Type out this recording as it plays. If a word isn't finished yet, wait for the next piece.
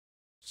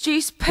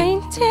She's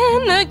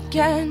painting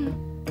again.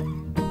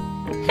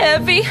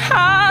 Heavy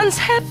hands,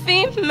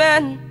 heavy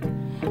men,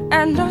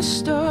 and I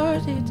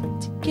started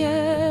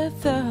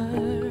together.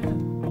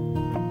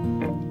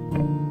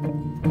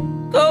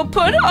 Go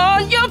put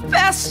on your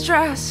best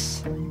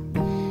dress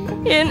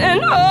in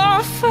an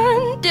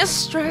orphan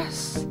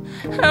distress,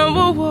 and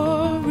we'll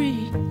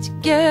worry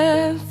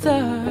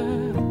together.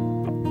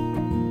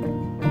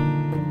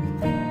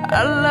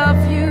 I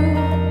love you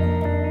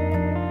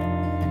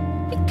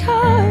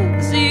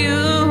because you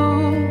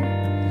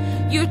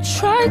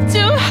tried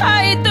to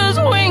hide those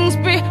wings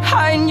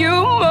behind you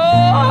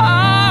more.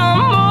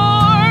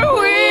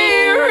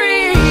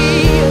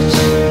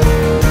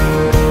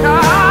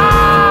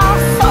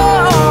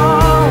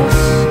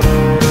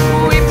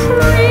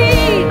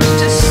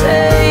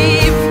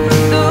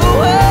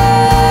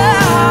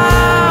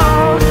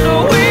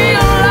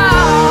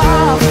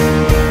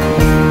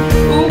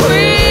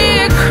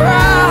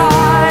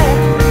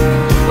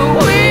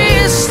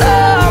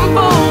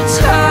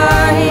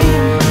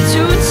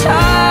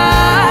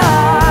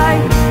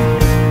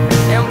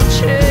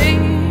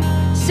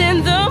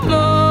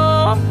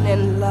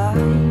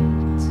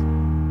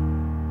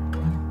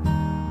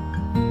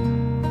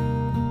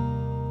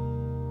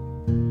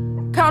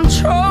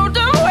 Control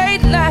the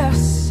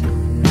weightless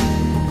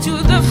to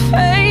the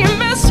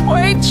famous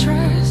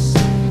waitress,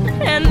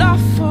 and our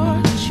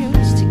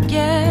fortunes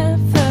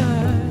together.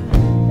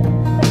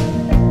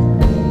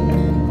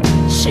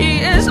 She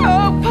is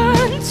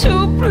open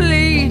to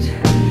please.